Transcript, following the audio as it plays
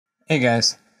Hey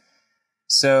guys,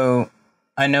 so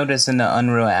I noticed in the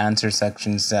Unreal answer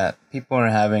sections that people are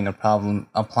having a problem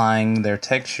applying their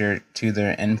texture to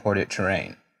their imported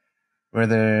terrain.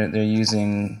 Whether they're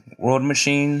using World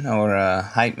Machine or a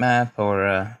height map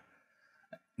or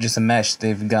just a mesh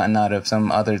they've gotten out of some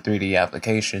other 3D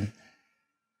application,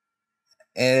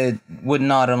 it would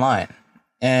not align.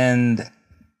 And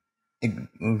it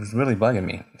was really bugging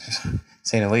me, to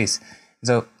say the least.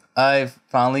 So I've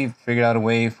finally figured out a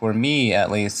way for me, at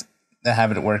least, to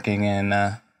have it working, and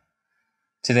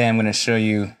today I'm going to show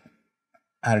you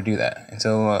how to do that. And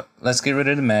so let's get rid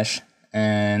of the mesh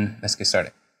and let's get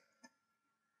started.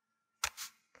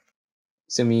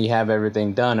 Assuming you have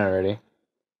everything done already,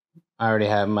 I already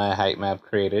have my height map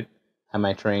created, have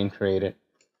my terrain created.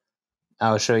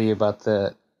 I'll show you about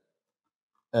the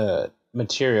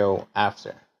material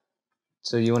after.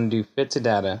 So you want to do fit to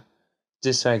data,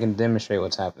 just so I can demonstrate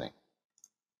what's happening.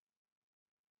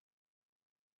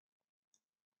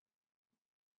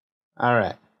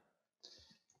 Alright,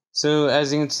 so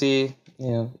as you can see,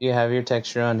 you have your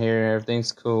texture on here,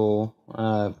 everything's cool,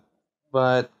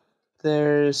 but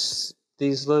there's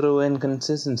these little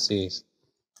inconsistencies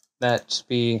that should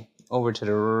be over to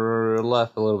the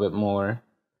left a little bit more.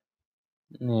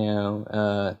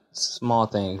 Small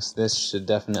things. This should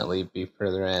definitely be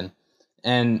further in.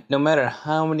 And no matter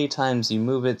how many times you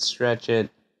move it, stretch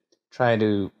it, try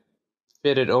to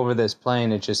fit it over this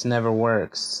plane, it just never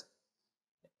works.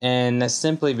 And that's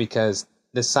simply because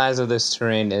the size of this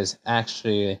terrain is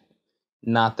actually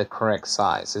not the correct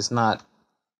size. It's not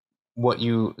what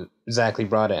you exactly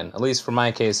brought in. At least for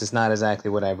my case, it's not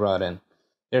exactly what I brought in.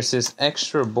 There's this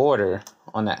extra border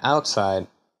on the outside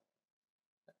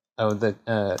of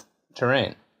the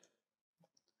terrain.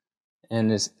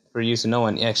 And it's for use of no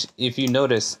one. Actually, if you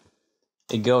notice,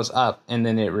 it goes up and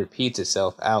then it repeats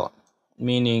itself out,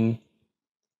 meaning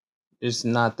there's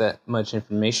not that much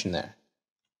information there.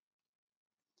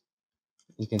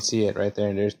 You can see it right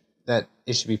there. There's that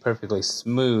it should be perfectly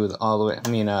smooth all the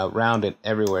way. Rounded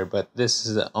everywhere. But this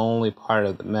is the only part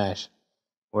of the mesh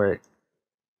where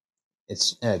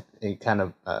it kind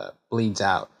of bleeds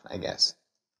out, I guess.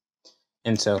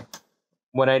 And so,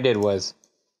 what I did was,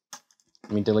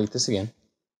 let me delete this again.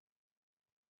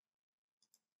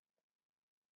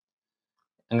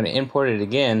 I'm going to import it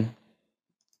again,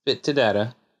 fit to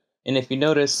data, and if you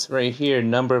notice right here,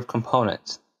 number of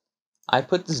components, I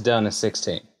put this down to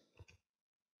 16.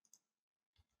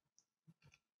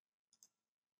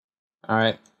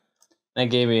 Alright, that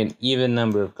gave me an even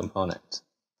number of components.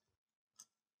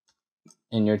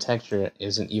 And your texture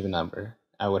is an even number,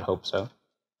 I would hope so.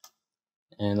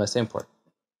 And let's import.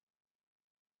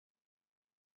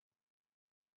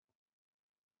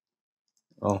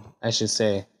 Well, I should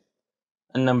say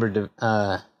a number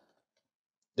a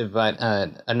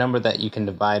number that you can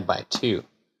divide by 2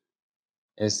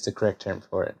 is the correct term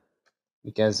for it,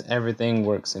 because everything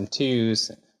works in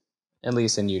 2s, at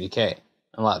least in UDK,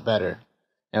 a lot better.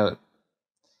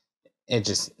 It's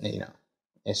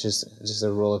just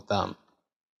a rule of thumb.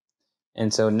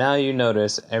 And so now you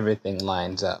notice everything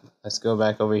lines up. Let's go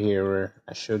back over here where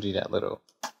I showed you that little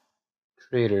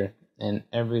crater, and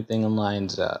everything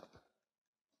lines up.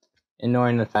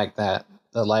 Ignoring the fact that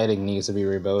the lighting needs to be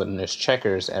rebuilt and there's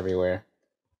checkers everywhere,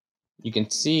 you can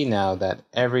see now that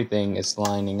everything is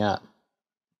lining up.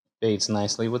 Fades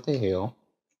nicely with the hill.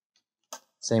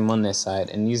 Same on this side,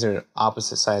 and these are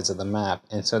opposite sides of the map,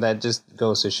 and so that just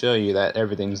goes to show you that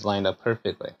everything's lined up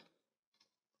perfectly.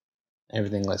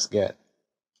 Everything looks good.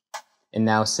 And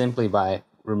now simply by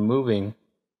removing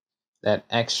that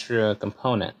extra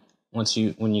component, when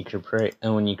you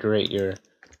create your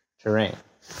terrain,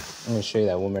 I'm going to show you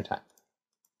that one more time.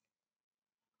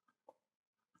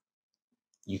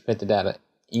 You fit the data,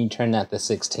 and you turn that to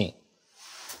 16.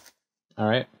 All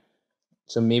right.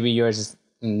 So maybe yours is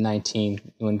 19.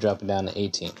 You want to drop it down to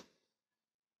 18.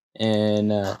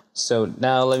 And so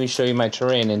now let me show you my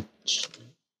terrain. And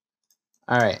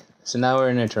all right. So now we're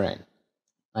in a terrain.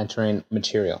 My terrain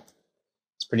material.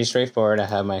 It's pretty straightforward. I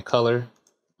have my color,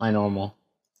 my normal,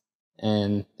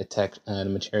 and the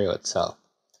material itself.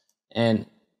 And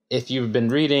if you've been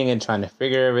reading and trying to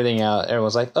figure everything out,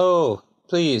 everyone's like, "Oh,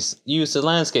 please use the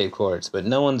LandscapeCoords," but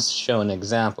no one's shown an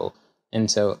example.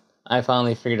 And so I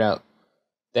finally figured out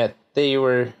that they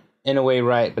were in a way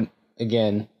right, but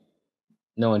again,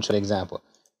 no one showed an example.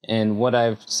 And what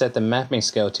I've set the mapping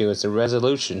scale to is the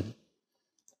resolution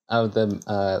of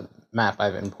the map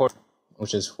I've imported,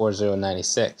 which is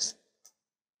 4096.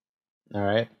 All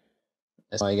right,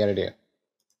 that's all you gotta do.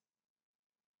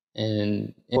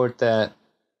 And import that.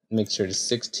 Make sure it's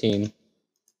 16.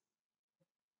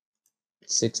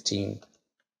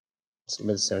 Let's look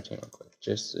at the 17 real quick.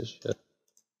 Just to show.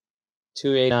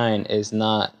 289 is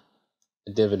not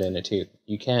a dividend of 2.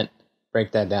 You can't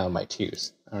break that down by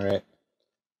 2's. Alright?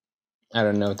 I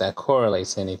don't know if that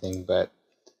correlates to anything, but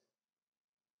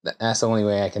that's the only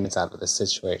way I can get out of this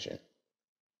situation.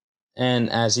 And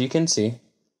as you can see,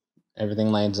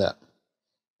 everything lines up.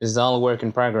 This is all a work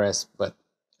in progress, but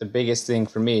the biggest thing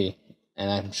for me, and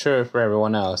I'm sure for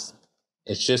everyone else,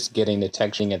 is just getting the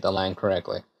texturing at the line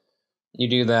correctly. You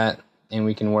do that, and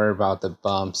we can worry about the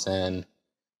bumps and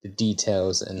the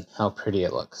details and how pretty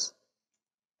it looks.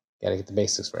 Gotta get the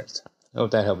basics first. I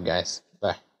hope that helped, guys.